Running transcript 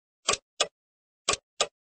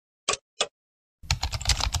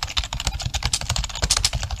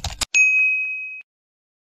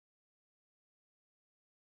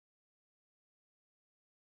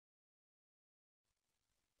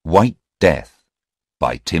White Death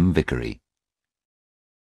by Tim Vickery.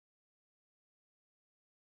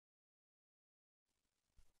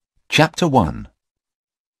 Chapter 1.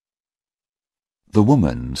 The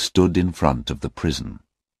woman stood in front of the prison.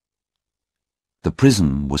 The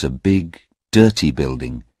prison was a big, dirty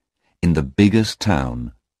building in the biggest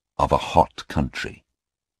town of a hot country.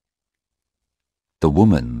 The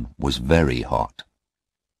woman was very hot,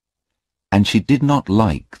 and she did not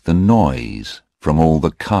like the noise from all the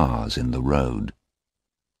cars in the road.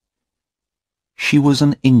 She was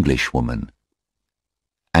an Englishwoman,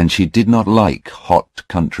 and she did not like hot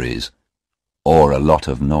countries or a lot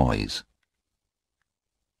of noise.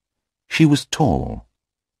 She was tall,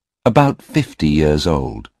 about 50 years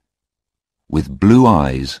old, with blue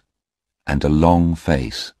eyes and a long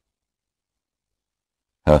face.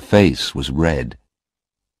 Her face was red,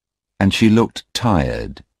 and she looked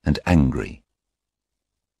tired and angry.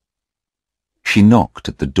 She knocked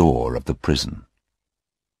at the door of the prison.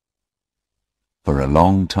 For a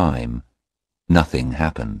long time, nothing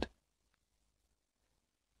happened.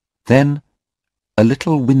 Then a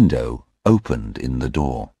little window opened in the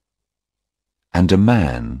door, and a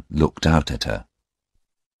man looked out at her.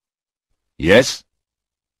 "Yes?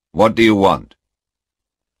 What do you want?"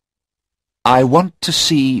 "I want to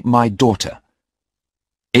see my daughter.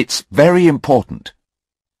 It's very important."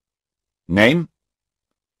 "Name?"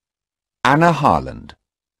 "Anna Harland."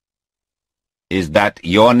 "Is that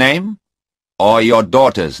your name or your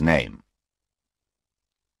daughter's name?"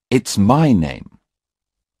 "It's my name.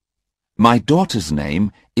 My daughter's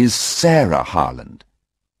name is Sarah Harland."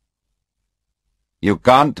 "You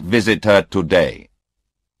can't visit her today.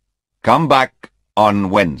 Come back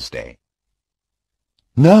on Wednesday."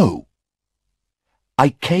 "No. I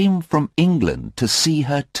came from England to see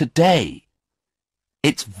her today.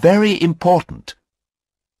 It's very important.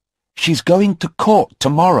 She's going to court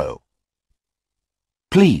tomorrow.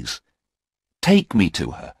 Please, take me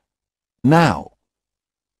to her, now."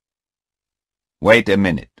 "Wait a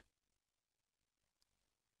minute."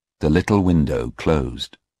 The little window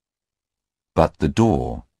closed, but the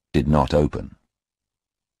door did not open.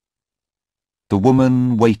 The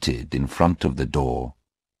woman waited in front of the door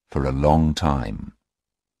for a long time.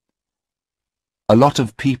 A lot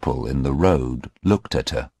of people in the road looked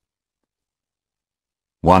at her.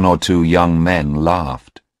 One or two young men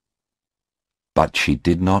laughed, but she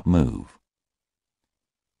did not move.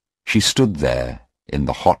 She stood there in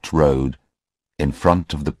the hot road in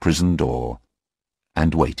front of the prison door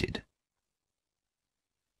and waited.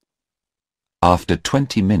 After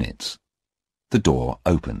 20 minutes, the door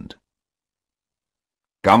opened.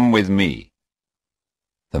 "Come with me,"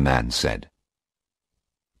 the man said.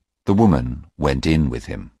 The woman went in with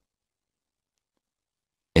him.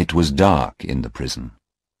 It was dark in the prison,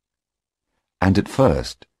 and at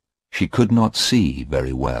first she could not see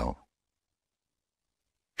very well.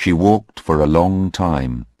 She walked for a long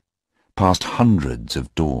time, past hundreds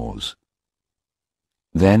of doors.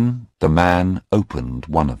 Then the man opened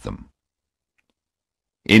one of them.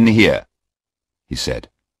 "In here," he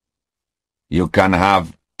said. "You can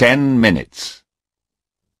have 10 minutes."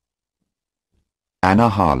 Anna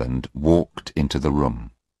Harland walked into the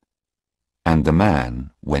room, and the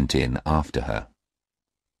man went in after her.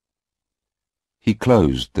 He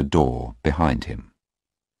closed the door behind him.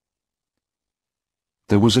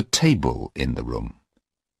 There was a table in the room,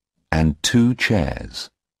 and 2 chairs.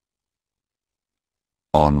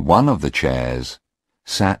 On one of the chairs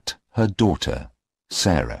sat her daughter,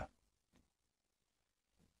 Sarah.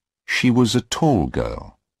 She was a tall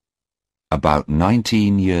girl, about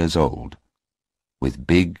 19 years old, with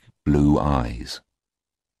big blue eyes.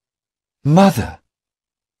 "Mother,"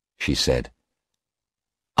 she said,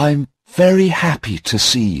 "I'm very happy to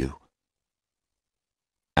see you."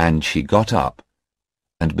 And she got up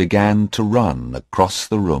and began to run across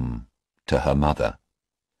the room to her mother.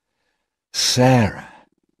 "Sarah,"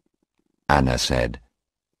 Anna said,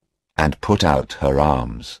 and put out her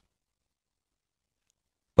arms.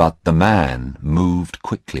 But the man moved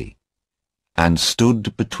quickly and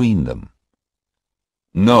stood between them.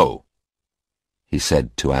 "No," he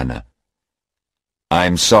said to Anna.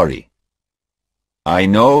 "I'm sorry. I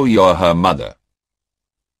know you're her mother.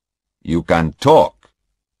 You can talk,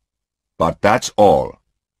 but that's all.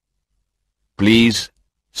 Please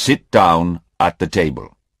sit down at the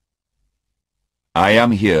table. I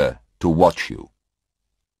am here to watch you."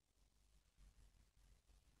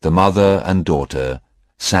 The mother and daughter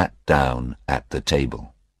sat down at the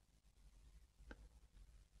table.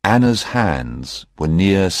 Anna's hands were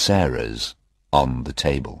near Sarah's on the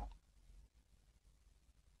table.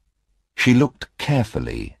 She looked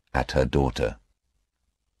carefully at her daughter.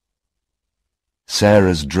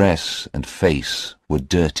 Sarah's dress and face were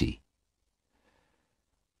dirty.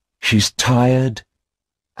 She's tired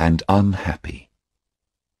and unhappy,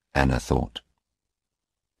 Anna thought.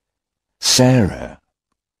 Sarah,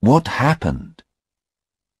 what happened?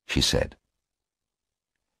 She said.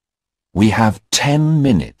 We have 10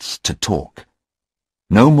 minutes to talk.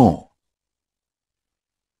 No more.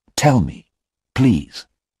 Tell me, please,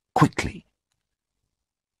 quickly.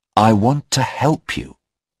 I want to help you.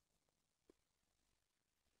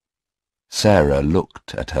 Sarah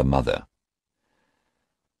looked at her mother.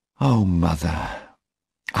 Oh, Mother,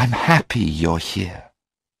 I'm happy you're here.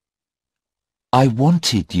 I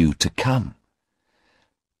wanted you to come.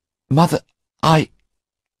 Mother, I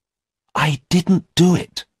didn't do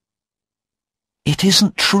it. It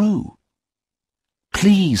isn't true.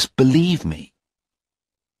 Please believe me.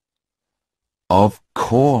 Of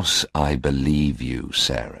course I believe you,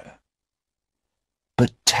 Sarah.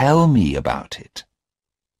 But tell me about it.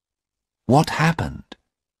 What happened?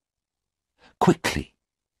 Quickly.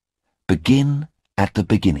 Begin at the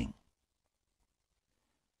beginning.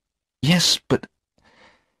 Yes, but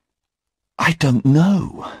I don't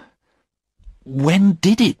know. When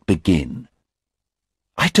did it begin?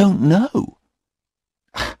 I don't know.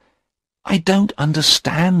 I don't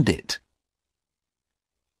understand it.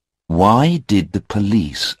 Why did the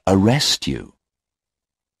police arrest you?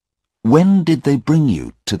 When did they bring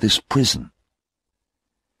you to this prison?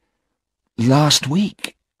 Last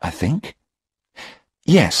week, I think.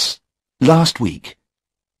 Yes, last week.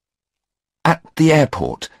 At the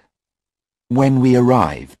airport, when we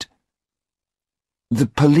arrived. The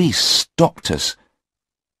police stopped us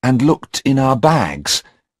and looked in our bags.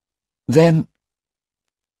 Then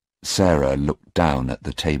Sarah looked down at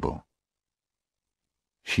the table.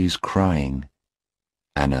 She's crying,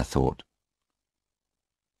 Anna thought.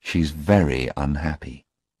 She's very unhappy.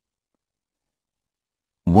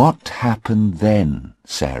 What happened then,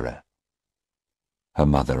 Sarah? Her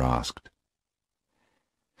mother asked.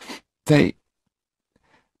 They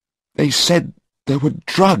said there were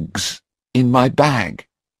drugs in my bag.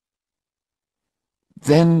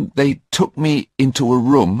 Then they took me into a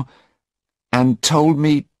room and told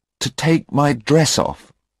me to take my dress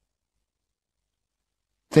off.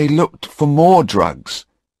 They looked for more drugs,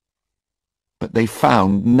 but they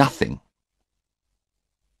found nothing.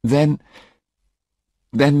 Then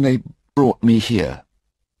they brought me here.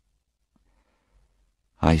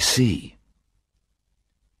 I see.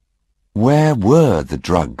 Where were the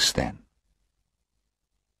drugs then?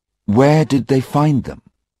 Where did they find them?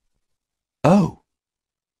 Oh,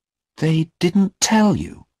 they didn't tell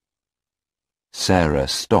you. Sarah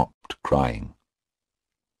stopped crying.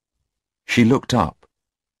 She looked up,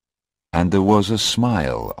 and there was a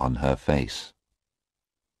smile on her face.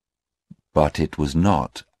 But it was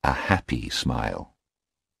not a happy smile.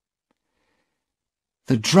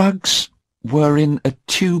 The drugs were in a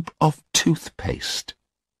tube of toothpaste.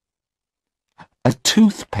 A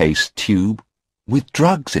toothpaste tube with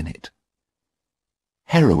drugs in it.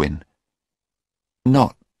 Heroin,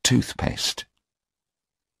 not toothpaste.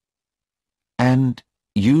 And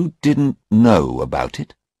you didn't know about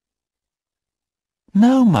it?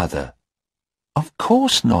 No, Mother. Of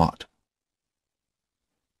course not.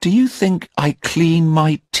 Do you think I clean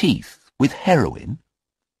my teeth with heroin?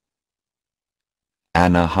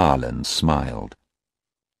 Anna Harland smiled.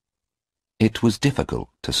 It was difficult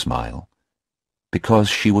to smile, because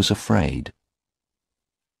she was afraid.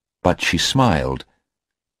 But she smiled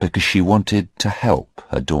because she wanted to help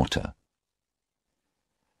her daughter.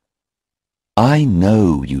 I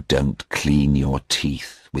know you don't clean your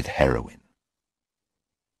teeth with heroin.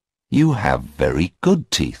 You have very good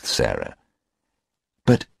teeth, Sarah.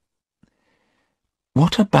 But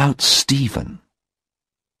what about Stephen?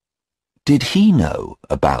 Did he know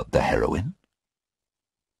about the heroin?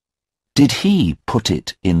 Did he put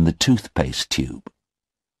it in the toothpaste tube?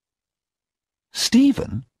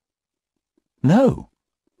 Stephen? No.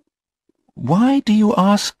 Why do you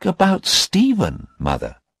ask about Stephen,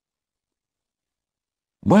 Mother?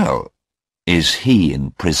 Well, is he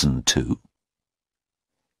in prison too?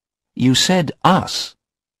 You said us,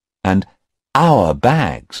 and our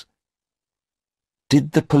bags.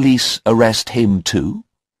 Did the police arrest him too?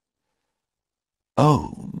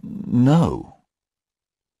 Oh, no.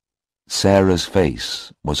 Sarah's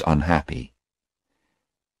face was unhappy.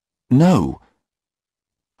 No,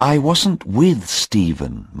 I wasn't with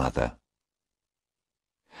Stephen, Mother.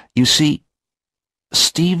 You see,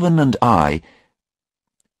 Stephen and I,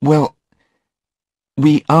 well,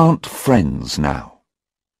 we aren't friends now.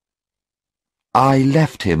 I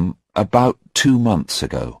left him about 2 months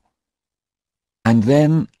ago, and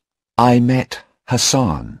then I met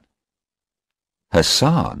Hassan.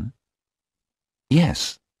 Hassan?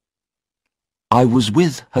 Yes. I was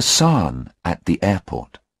with Hassan at the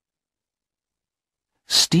airport.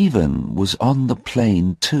 Stephen was on the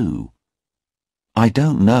plane too. I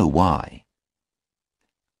don't know why.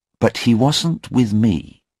 But he wasn't with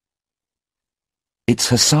me. It's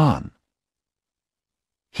Hassan.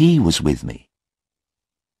 He was with me.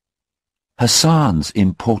 Hassan's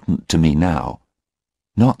important to me now,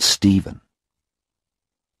 not Stephen.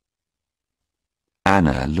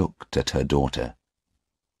 Anna looked at her daughter.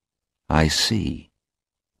 I see.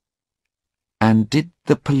 And did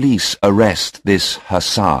the police arrest this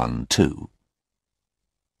Hassan too?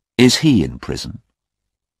 Is he in prison?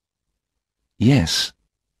 Yes,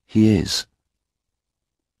 he is.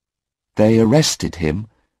 They arrested him,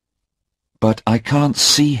 but I can't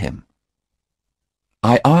see him.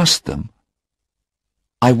 I asked them.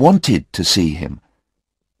 I wanted to see him,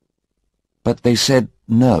 but they said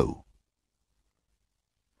no.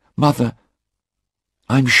 Mother,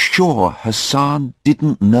 I'm sure Hassan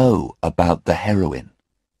didn't know about the heroin.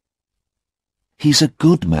 He's a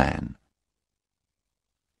good man.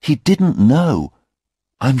 He didn't know,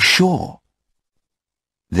 I'm sure.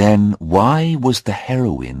 Then why was the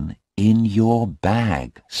heroin in your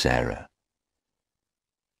bag, Sarah?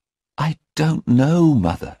 I don't know,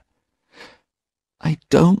 Mother. I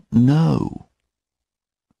don't know.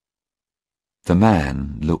 The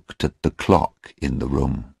man looked at the clock in the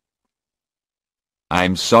room.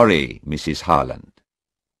 I'm sorry, Mrs. Harland,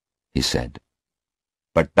 he said,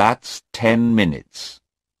 but that's 10 minutes.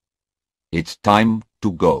 It's time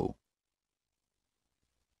to go.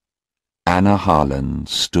 Anna Harland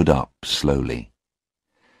stood up slowly.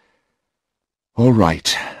 All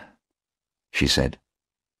right, she said.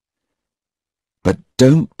 But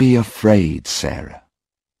don't be afraid, Sarah.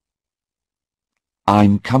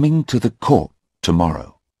 I'm coming to the court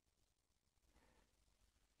tomorrow.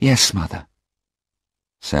 Yes, Mother,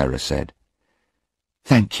 Sarah said.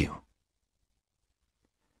 Thank you.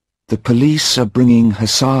 The police are bringing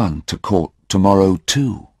Hassan to court tomorrow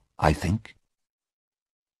too, I think.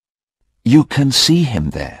 You can see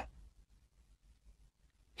him there.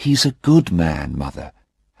 He's a good man, Mother,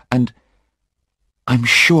 and I'm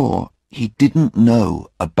sure he didn't know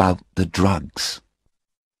about the drugs.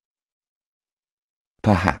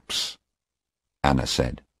 Perhaps, Anna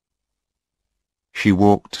said. She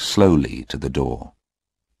walked slowly to the door,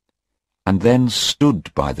 and then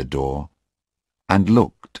stood by the door and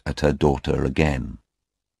looked at her daughter again.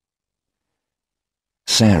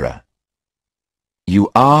 Sarah,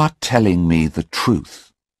 you are telling me the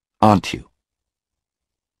truth, aren't you?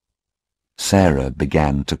 Sarah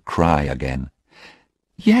began to cry again.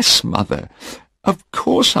 Yes, Mother, of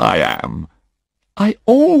course I am. I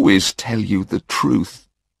always tell you the truth.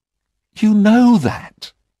 You know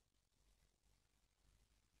that.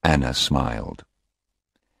 Anna smiled.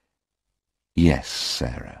 Yes,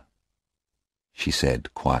 Sarah, she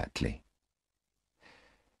said quietly.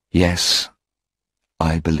 Yes,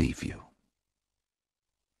 I believe you.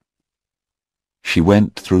 She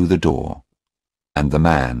went through the door, and the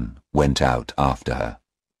man went out after her.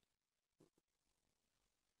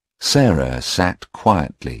 Sarah sat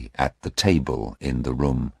quietly at the table in the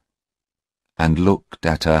room and looked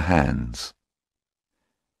at her hands.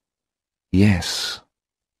 Yes,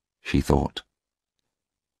 she thought.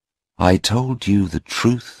 I told you the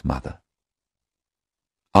truth, Mother.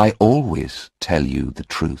 I always tell you the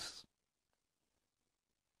truth.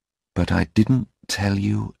 But I didn't tell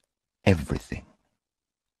you everything.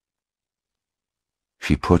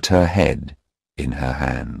 She put her head in her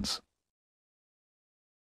hands.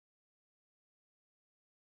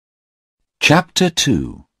 Chapter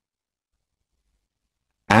 2.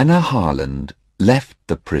 Anna Harland left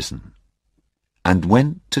the prison and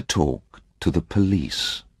went to talk to the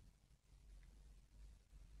police.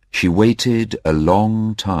 She waited a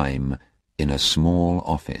long time in a small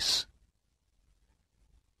office.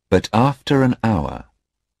 But after an hour,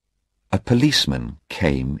 a policeman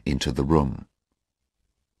came into the room.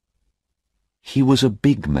 He was a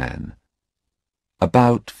big man,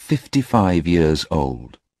 about 55 years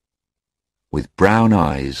old, with brown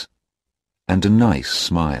eyes and a nice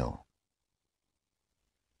smile.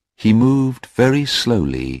 He moved very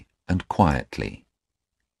slowly and quietly.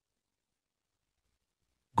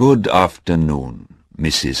 Good afternoon,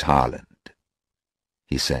 Mrs. Harland,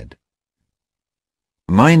 he said.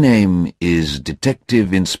 My name is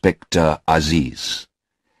Detective Inspector Aziz.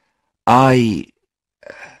 I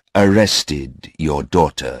arrested your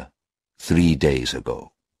daughter 3 days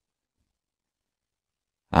ago.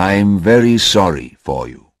 I'm very sorry for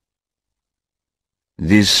you.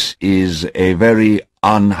 This is a very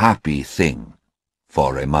unhappy thing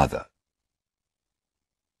for a mother.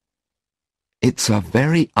 It's a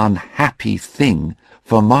very unhappy thing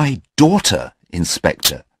for my daughter,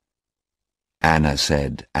 Inspector, Anna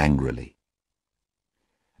said angrily.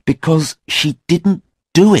 Because she didn't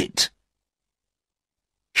do it.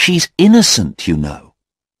 She's innocent, you know.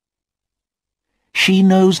 She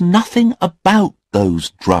knows nothing about those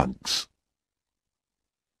drugs.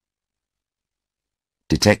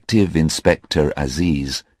 Detective Inspector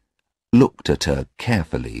Aziz looked at her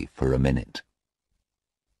carefully for a minute.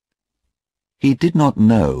 He did not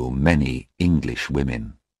know many English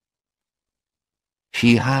women.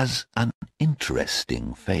 She has an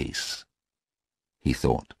interesting face, he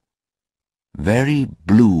thought. Very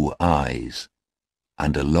blue eyes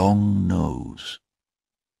and a long nose.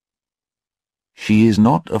 She is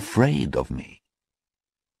not afraid of me,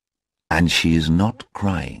 and she is not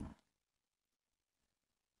crying.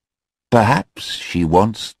 Perhaps she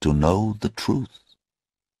wants to know the truth.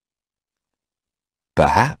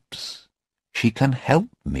 Perhaps she can help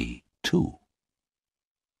me, too.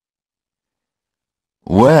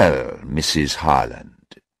 Well, Mrs.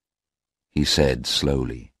 Harland, he said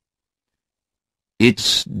slowly,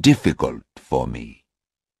 it's difficult for me.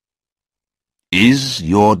 Is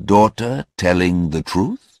your daughter telling the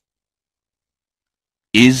truth?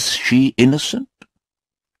 Is she innocent?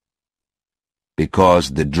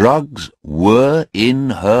 Because the drugs were in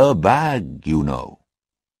her bag, you know.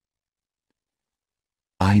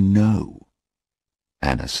 I know,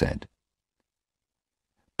 Anna said.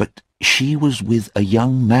 But she was with a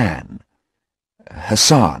young man,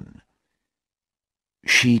 Hassan.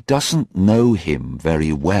 She doesn't know him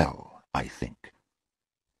very well, I think.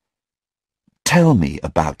 Tell me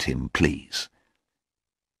about him, please.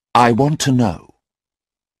 I want to know.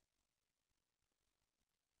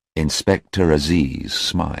 Inspector Aziz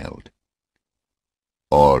smiled.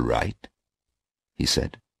 All right, he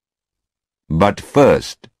said. But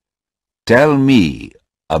first, tell me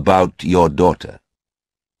about your daughter.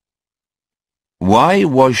 Why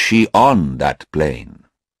was she on that plane?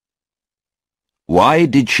 Why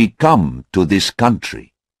did she come to this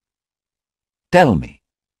country? Tell me.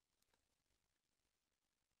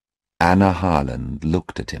 Anna Harland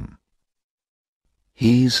looked at him.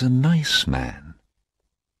 He's a nice man,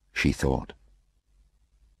 she thought.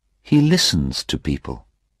 He listens to people.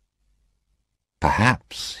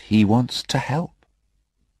 Perhaps he wants to help.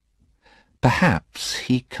 Perhaps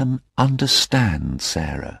he can understand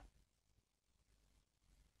Sarah.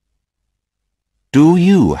 Do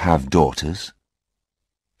you have daughters?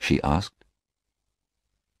 She asked.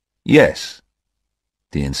 Yes,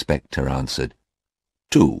 the inspector answered.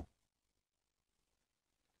 2.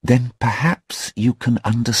 Then perhaps you can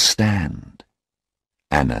understand,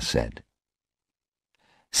 Anna said.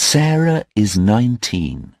 Sarah is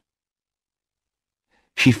 19.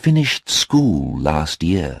 She finished school last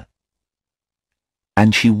year,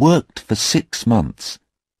 and she worked for 6 months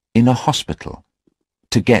in a hospital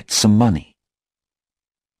to get some money.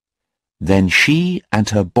 Then she and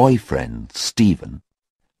her boyfriend, Stephen,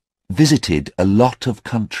 visited a lot of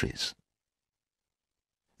countries.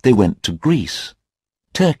 They went to Greece,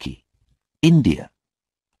 Turkey, India,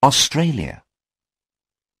 Australia,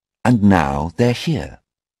 and now they're here.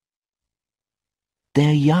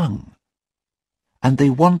 They're young, and they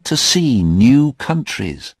want to see new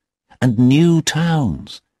countries and new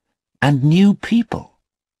towns and new people.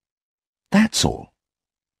 That's all.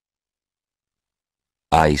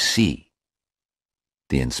 I see,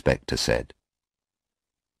 the inspector said.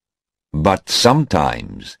 But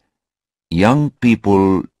sometimes young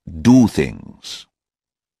people do things,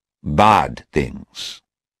 bad things,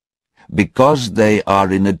 because they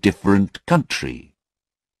are in a different country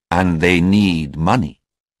and they need money.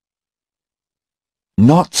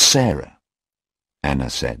 Not Sarah, Anna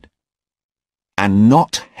said, and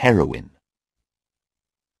not heroin.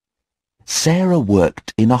 Sarah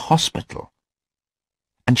worked in a hospital,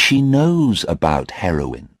 and she knows about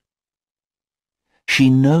heroin. She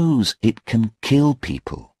knows it can kill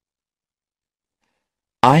people.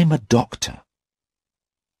 I'm a doctor,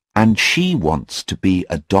 and she wants to be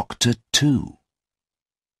a doctor too.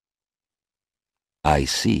 I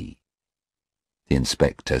see, the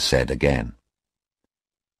inspector said again.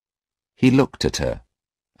 He looked at her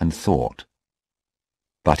and thought,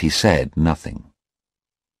 but he said nothing.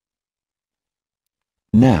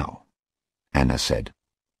 Now, Anna said,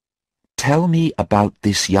 tell me about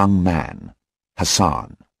this young man,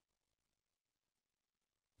 Hassan.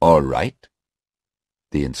 All right,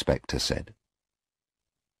 the inspector said.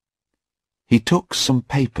 He took some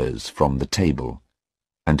papers from the table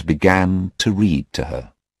and began to read to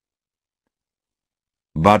her.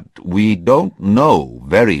 "But we don't know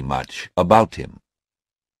very much about him.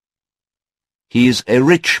 He's a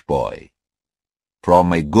rich boy,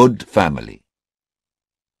 from a good family.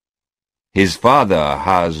 His father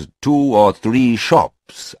has 2 or 3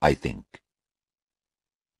 shops, I think.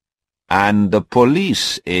 And the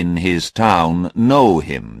police in his town know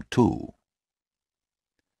him, too.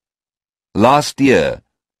 Last year,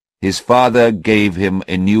 his father gave him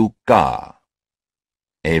a new car,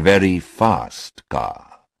 a very fast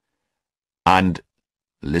car. And,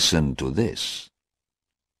 listen to this,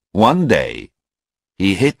 one day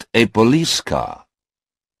he hit a police car,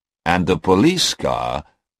 and the police car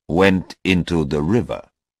went into the river.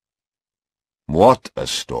 What a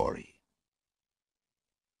story.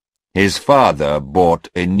 His father bought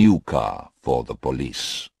a new car for the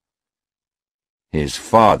police. His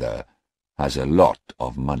father has a lot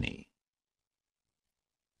of money."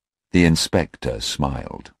 The inspector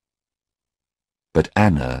smiled. But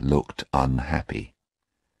Anna looked unhappy.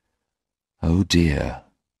 "Oh dear,"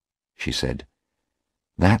 she said,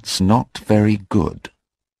 "that's not very good."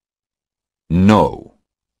 "No,"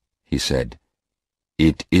 he said,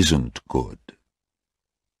 "it isn't good.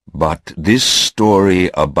 But this story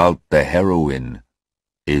about the heroine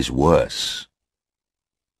is worse.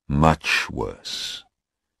 Much worse.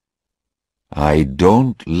 I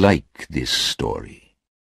don't like this story."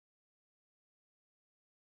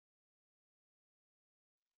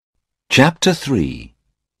 Chapter 3.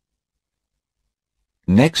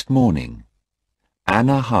 Next morning,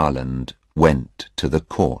 Anna Harland went to the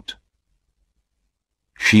court.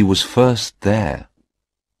 She was first there.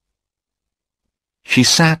 She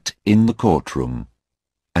sat in the courtroom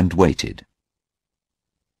and waited.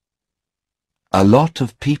 A lot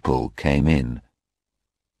of people came in,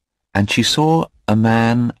 and she saw a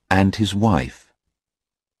man and his wife.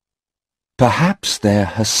 Perhaps they're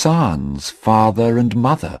Hassan's father and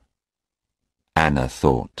mother, Anna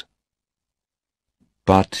thought.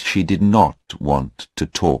 But she did not want to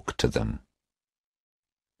talk to them.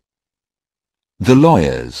 The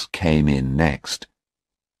lawyers came in next,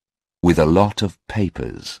 with a lot of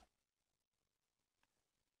papers.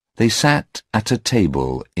 They sat at a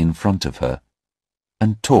table in front of her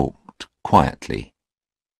and talked quietly.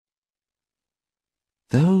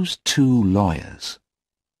 Those 2 lawyers,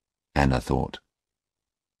 Anna thought.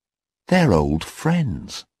 They're old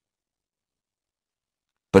friends.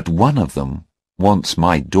 But one of them wants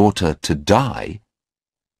my daughter to die,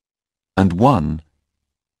 and one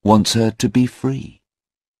wants her to be free.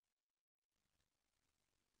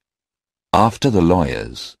 After the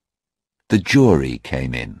lawyers, the jury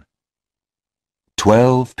came in.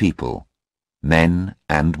 12 people, men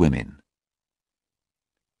and women.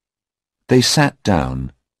 They sat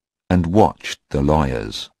down and watched the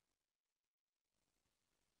lawyers.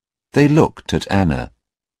 They looked at Anna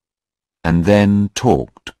and then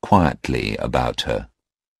talked quietly about her.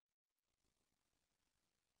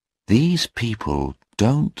 These people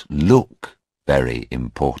don't look very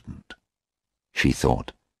important, she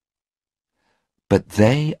thought. But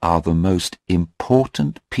they are the most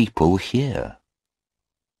important people here.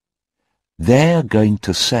 They're going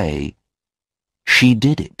to say, "She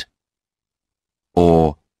did it,"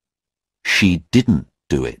 or "She didn't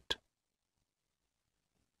do it."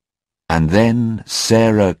 And then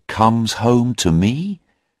Sarah comes home to me,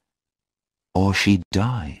 or she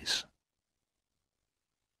dies.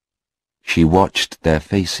 She watched their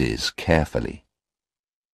faces carefully.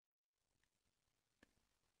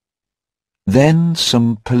 Then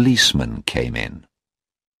some policemen came in.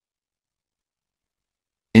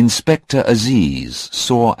 Inspector Aziz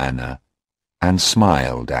saw Anna and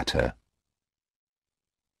smiled at her.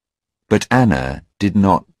 But Anna did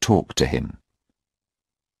not talk to him,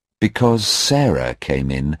 because Sarah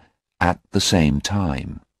came in at the same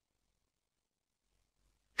time.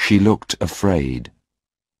 She looked afraid,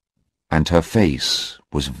 and her face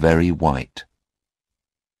was very white.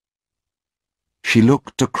 She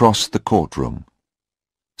looked across the courtroom,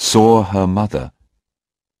 saw her mother,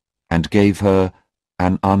 and gave her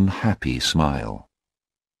an unhappy smile.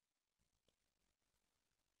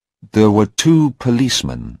 There were 2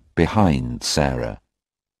 policemen behind Sarah,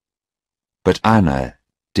 but Anna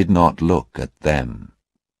did not look at them.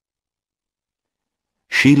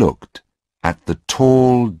 She looked at the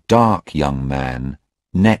tall, dark young man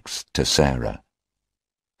next to Sarah,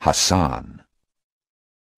 Hassan.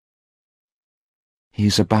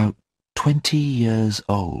 He's about 20 years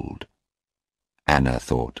old, Anna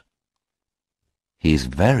thought. He's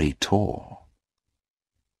very tall.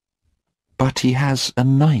 But he has a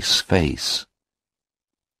nice face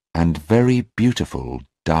and very beautiful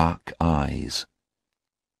dark eyes.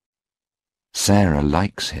 Sarah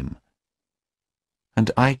likes him,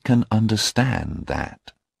 and I can understand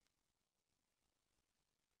that.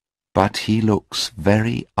 But he looks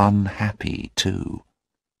very unhappy too,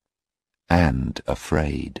 and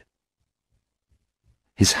afraid.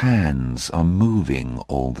 His hands are moving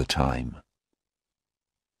all the time.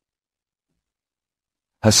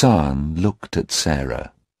 Hassan looked at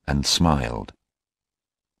Sarah and smiled.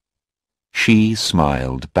 She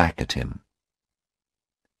smiled back at him.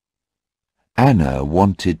 Anna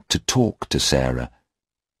wanted to talk to Sarah,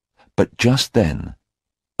 but just then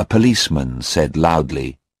a policeman said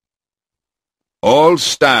loudly, "All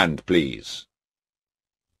stand, please."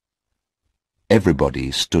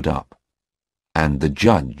 Everybody stood up, and the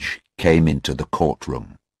judge came into the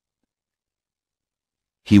courtroom.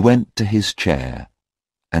 He went to his chair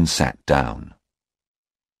and sat down.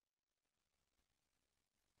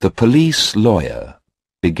 The police lawyer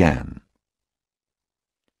began.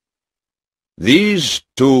 "These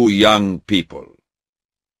two young people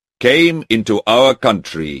came into our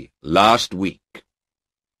country last week,"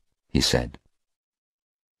 he said.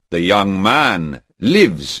 "The young man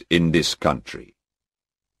lives in this country,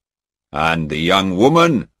 and the young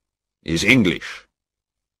woman is English.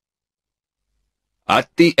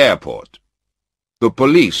 At the airport, the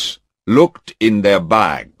police looked in their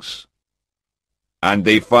bags, and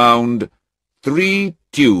they found 3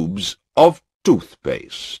 tubes of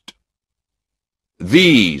toothpaste.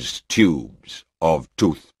 These tubes of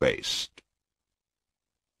toothpaste."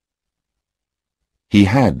 He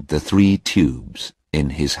had the 3 tubes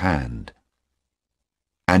in his hand,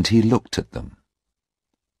 and he looked at them.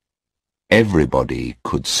 Everybody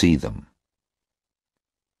could see them.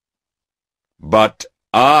 "But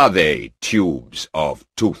are they tubes of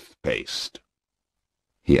toothpaste?"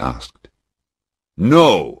 he asked.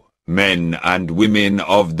 "No, men and women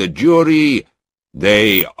of the jury,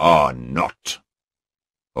 they are not.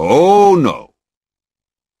 Oh, no.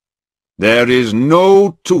 There is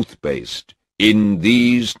no toothpaste in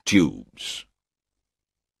these tubes.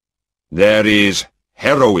 There is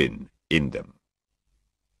heroin in them.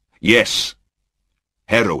 Yes,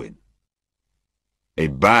 heroin. A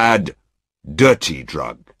bad, dirty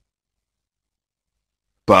drug.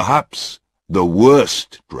 Perhaps the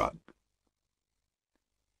worst drug.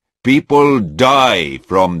 People die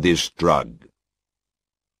from this drug.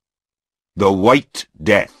 The White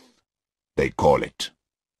Death, they call it."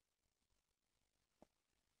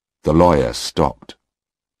 The lawyer stopped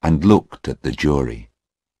and looked at the jury.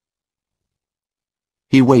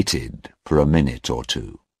 He waited for a minute or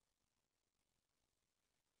two.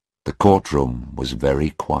 The courtroom was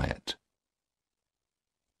very quiet.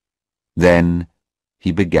 Then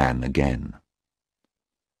he began again.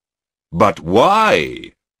 "But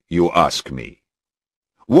why, you ask me?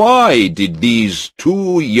 Why did these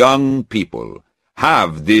 2 young people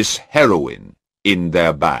have this heroin in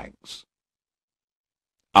their bags?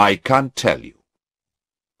 I can't tell you.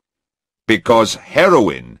 Because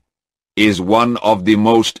heroin is one of the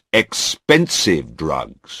most expensive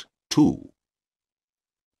drugs, too.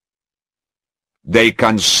 They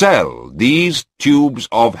can sell these tubes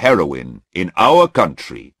of heroin in our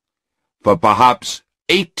country for perhaps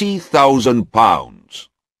 £80,000.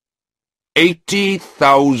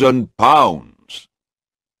 £80,000.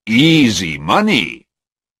 Easy money.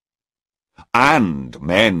 And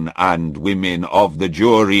men and women of the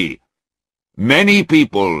jury, many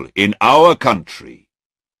people in our country,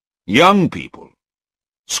 young people,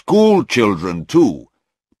 school children too,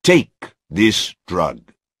 take this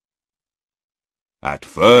drug. At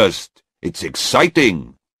first, it's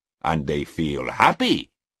exciting, and they feel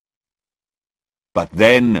happy. But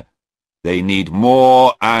then, they need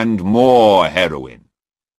more and more heroin.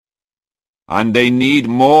 And they need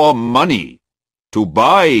more money to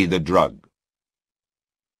buy the drug.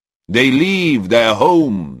 They leave their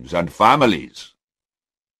homes and families.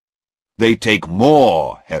 They take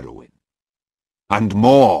more heroin. And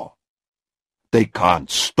more. They can't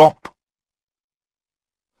stop.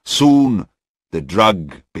 Soon, the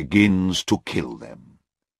drug begins to kill them.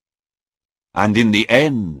 And in the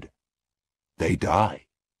end, they die.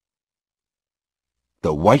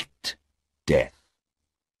 The White Death.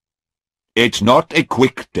 It's not a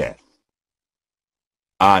quick death.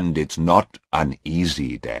 And it's not an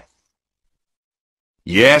easy death.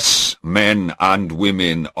 Yes, men and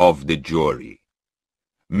women of the jury,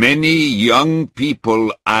 many young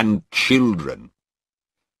people and children,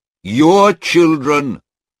 your children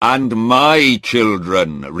and my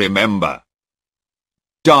children, remember,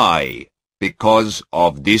 die because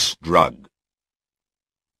of this drug.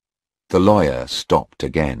 The lawyer stopped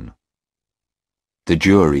again. The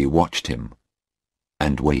jury watched him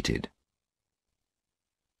and waited.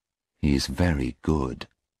 He's very good,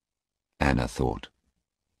 Anna thought.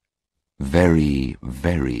 Very,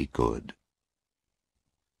 very good.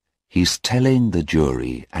 He's telling the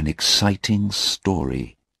jury an exciting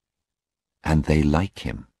story, and they like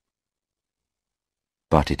him.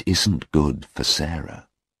 But it isn't good for Sarah.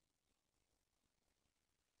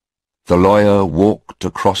 The lawyer walked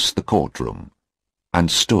across the courtroom and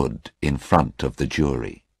stood in front of the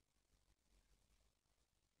jury.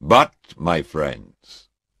 "But, my friends,"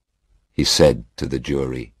 he said to the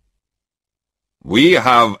jury, "we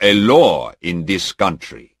have a law in this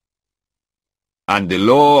country, and the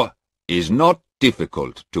law is not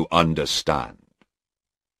difficult to understand.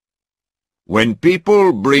 When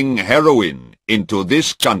people bring heroin into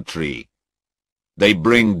this country, they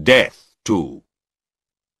bring death too.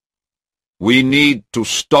 We need to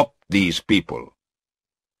stop these people.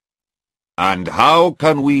 And how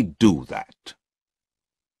can we do that?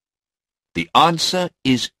 The answer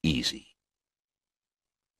is easy.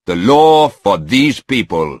 The law for these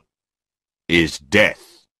people is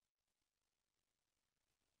death."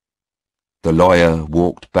 The lawyer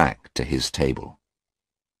walked back to his table.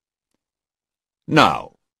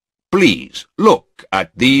 "Now, please look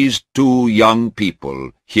at these two young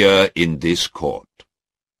people here in this court,"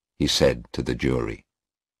 he said to the jury.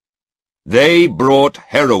 "They brought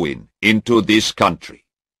heroin into this country.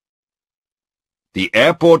 The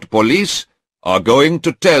airport police are going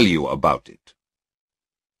to tell you about it.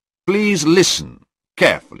 Please listen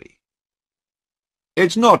carefully.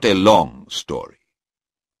 It's not a long story.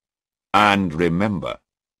 And remember,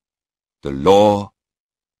 the law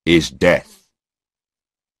is death."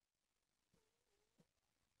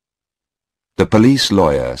 The police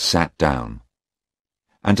lawyer sat down,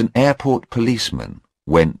 and an airport policeman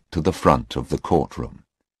went to the front of the courtroom.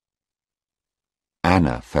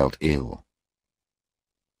 Anna felt ill.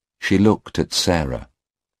 She looked at Sarah.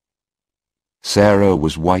 Sarah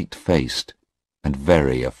was white-faced and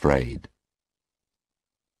very afraid.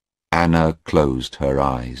 Anna closed her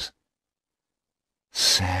eyes.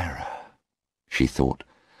 Sarah, she thought.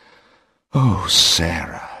 Oh,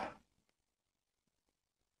 Sarah.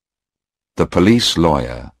 The police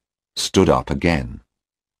lawyer stood up again.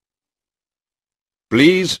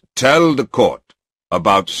 "Please tell the court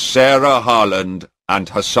about Sarah Harland and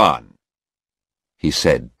Hassan," he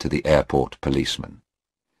said to the airport policeman.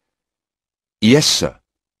 "Yes, sir,"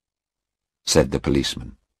 said the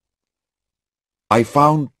policeman. "I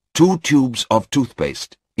found 2 tubes of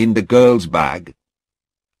toothpaste in the girl's bag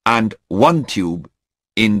and 1 tube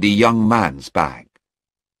in the young man's bag.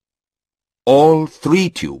 All 3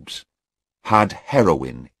 tubes had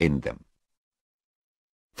heroin in them."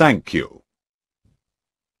 "Thank you."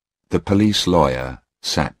 The police lawyer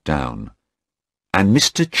sat down, and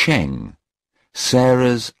Mr. Cheng,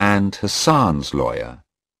 Sarah's and Hassan's lawyer,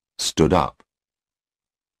 stood up.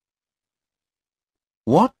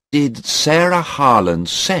 "What did Sarah Harland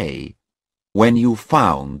say when you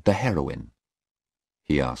found the heroin?"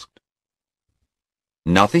 he asked.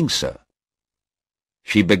 "Nothing, sir.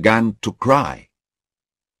 She began to cry."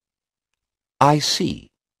 "I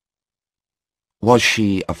see. Was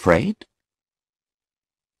she afraid?"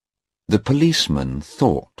 The policeman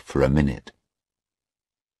thought for a minute.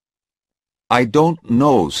 "I don't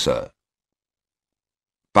know, sir.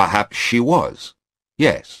 Perhaps she was,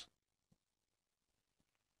 yes."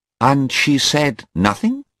 "And she said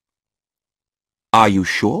nothing? Are you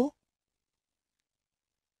sure?"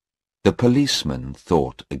 The policeman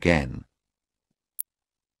thought again.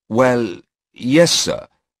 "Well, yes, sir.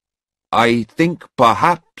 I think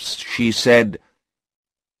perhaps she said,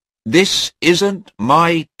 'This isn't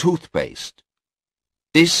my toothpaste.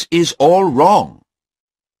 This is all wrong.'"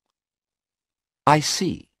 "I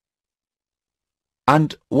see. And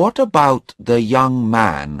what about the young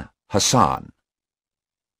man, Hassan?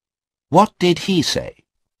 What did he say?"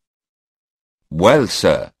 "Well,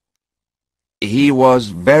 sir, he was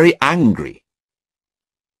very angry.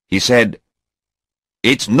 He said,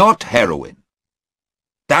 'It's not heroin.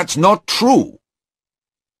 That's not true.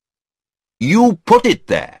 You put it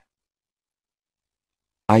there.'"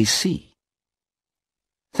 "I see.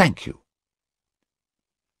 Thank you.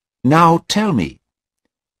 Now tell me,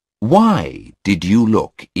 why did you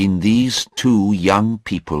look in these 2 young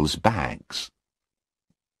people's bags?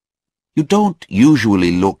 You don't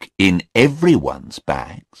usually look in everyone's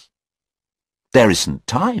bags. There isn't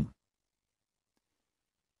time."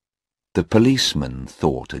 The policeman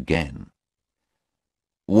thought again.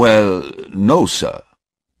 "Well, no, sir,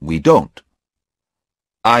 we don't.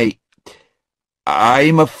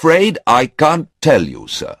 I'm afraid I can't tell you,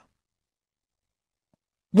 sir."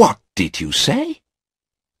 What did you say?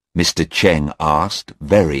 Mr. Cheng asked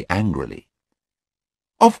very angrily.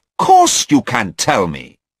 Of course you can tell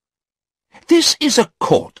me. This is a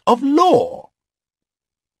court of law.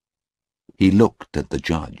 He looked at the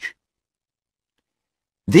judge.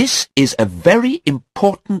 This is a very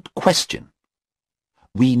important question.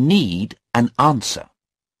 We need an answer.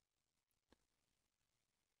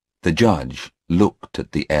 The judge looked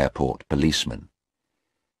at the airport policeman.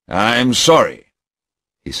 I'm sorry,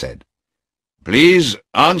 he said. Please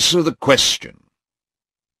answer the question.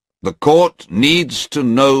 The court needs to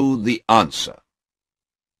know the answer.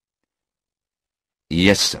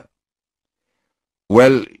 Yes, sir.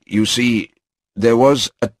 Well, you see, there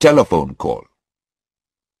was a telephone call.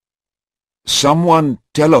 Someone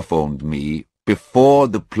telephoned me before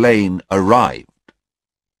the plane arrived.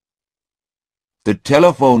 The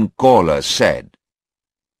telephone caller said,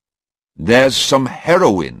 "There's some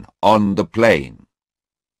heroin on the plane.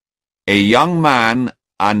 A young man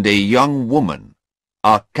and a young woman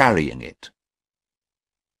are carrying it."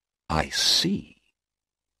 I see,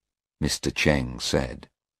 Mr. Cheng said.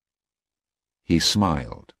 He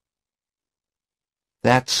smiled.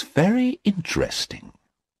 That's very interesting.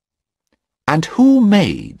 And who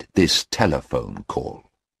made this telephone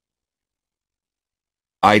call?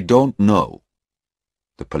 I don't know,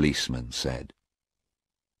 the policeman said.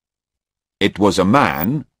 It was a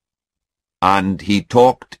man, and he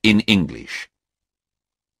talked in English.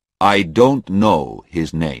 I don't know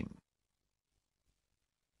his name.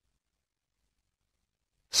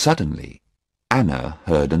 Suddenly, Anna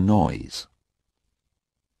heard a noise.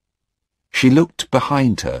 She looked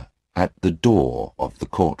behind her at the door of the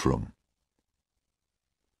courtroom.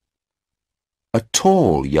 A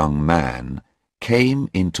tall young man came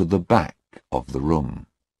into the back of the room.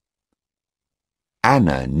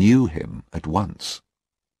 Anna knew him at once.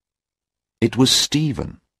 It was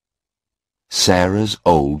Stephen, Sarah's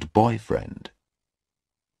old boyfriend.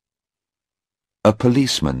 A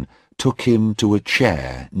policeman took him to a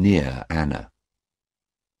chair near Anna.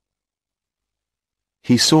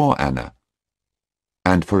 He saw Anna,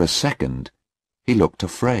 and for a second he looked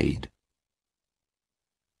afraid.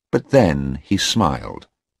 But then he smiled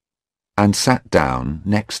and sat down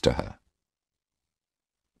next to her.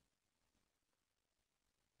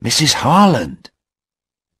 Mrs. Harland,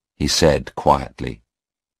 he said quietly,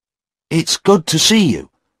 it's good to see you.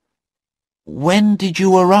 When did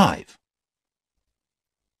you arrive?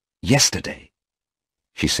 Yesterday,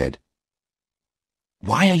 she said.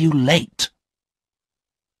 Why are you late?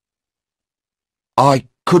 I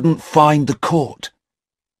couldn't find the court,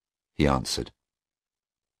 he answered.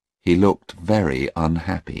 He looked very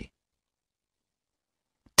unhappy.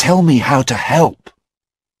 Tell me how to help,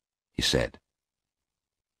 he said.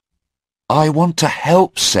 I want to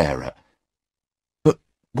help Sarah, but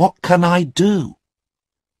what can I do?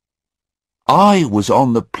 I was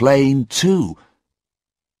on the plane too,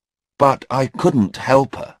 but I couldn't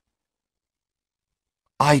help her.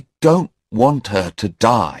 I don't want her to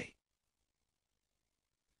die.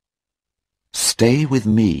 Stay with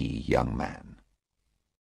me, young man,